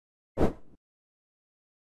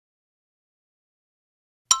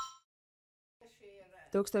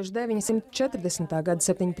1940. gada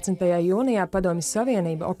 17. jūnijā Padomju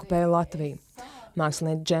Savienība okupēja Latviju.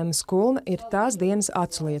 Māksliniece Džemma Skulme ir tās dienas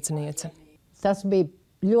atslieciniece. Tas bija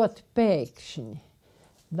ļoti pēkšņi.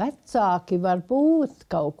 Vecāki varbūt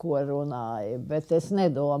kaut ko runāja, bet es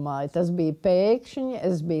nedomāju. Tas bija pēkšņi,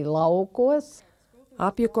 es biju laukos.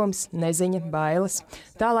 Apjukums, neziņa, bailes.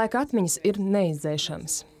 Tā laika atmiņas ir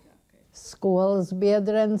neizdzēšamas. Skolas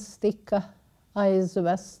biedrenes tika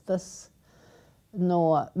aizvestas.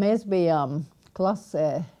 Mēs bijām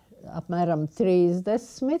klasē apmēram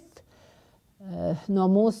 30, no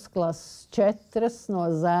mūsu klases 4, no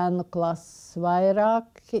zēnu klases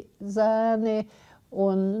vairāki zēni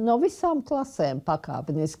un no visām klasēm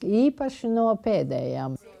pakāpeniski, īpaši no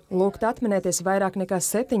pēdējām. Lūgt atminēties vairāk nekā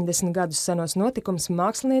 70 gadus senos notikumus,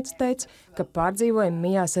 māksliniece teica, ka pārdzīvoja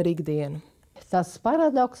mijās ar ikdienu. Tas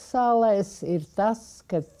paradoxālais ir tas,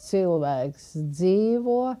 ka cilvēks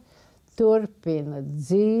dzīvo, turpina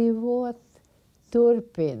dzīvot,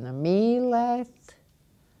 turpina mīlēt.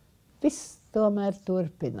 Viss tomēr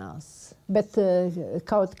turpinās. Bet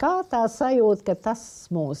kaut kā tā sajūta, ka tas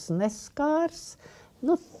mūs neskārs,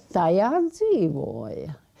 tajā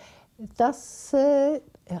dzīvoja. Tas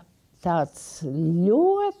tāds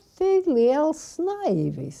ļoti liels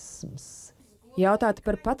naivisms. Jautāta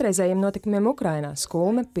par patreizējiem notikumiem Ukrainā,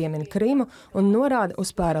 Skulme piemin Krimu un norāda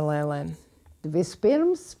uz paralēlēm.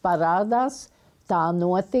 Vispirms parādās tā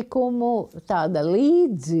notikumu, tāda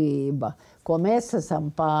līdzība, ko mēs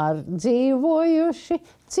esam pārdzīvojuši,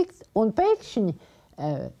 un pēkšņi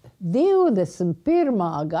 21.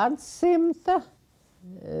 gadsimta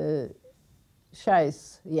šais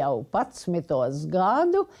jau 11.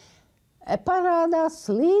 gadu parādās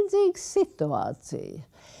līdzīga situācija.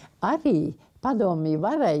 Arī padomju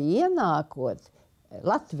varai ienākot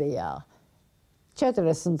Latvijā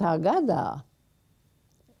 40. gadā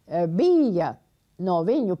bija no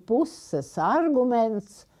viņu puses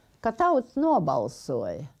arguments, ka tauta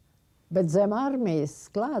nobalsoja, bet zem armijas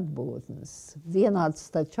klātbūtnes ienāca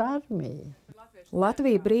taču armija.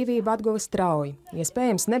 Latvija brīvību atguva strauji,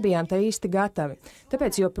 iespējams nebijām tā īsti gatavi,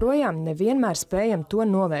 tāpēc joprojām nevienmēr spējam to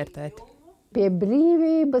novērtēt. Pie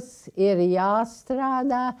brīvības ir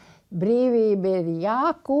jāstrādā, brīvība ir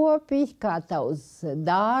jākopj, kā tavs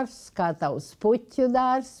dārs, kā tavs puķu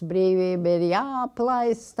dārs, brīvība ir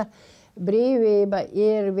jāplaista, brīvība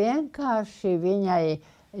ir vienkārši viņai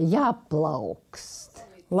jāplaukst.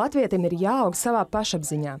 Latvietim ir jāaug savā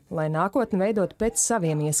pašapziņā, lai nākotni veidot pēc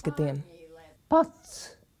saviem ieskatiem.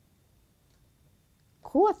 Pats.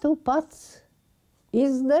 Ko tu pats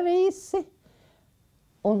izdarīsi?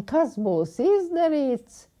 Un kas būs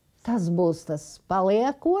izdarīts, tas būs tas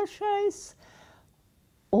paliekošais,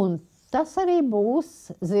 un tas arī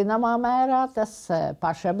būs, zināmā mērā, tas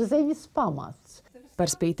pašapziņas pamats.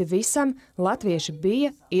 Par spīti visam, latvieši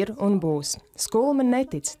bija, ir un būs. Skulme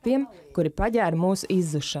netic tiem, kuri paģēra mūsu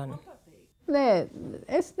izzušanu. Nē,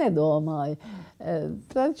 es nedomāju.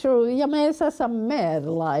 Taču, ja mēs esam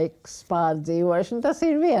mēra laiks pārdzīvojuši, tas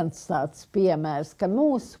ir viens tāds piemērs, ka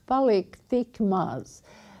mūsu palika tik maz.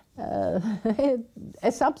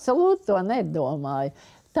 Es absolūti to nedomāju.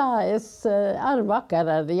 Tā es ar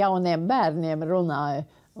vakar ar jauniem bērniem runāju,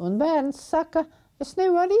 un bērns saka, es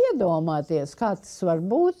nevaru iedomāties, kā tas var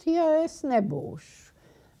būt, ja es nebūšu.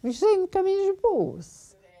 Viņš zina, ka viņš būs.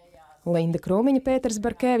 Linda Krūmiņa,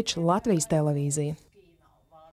 Latvijas televīzija.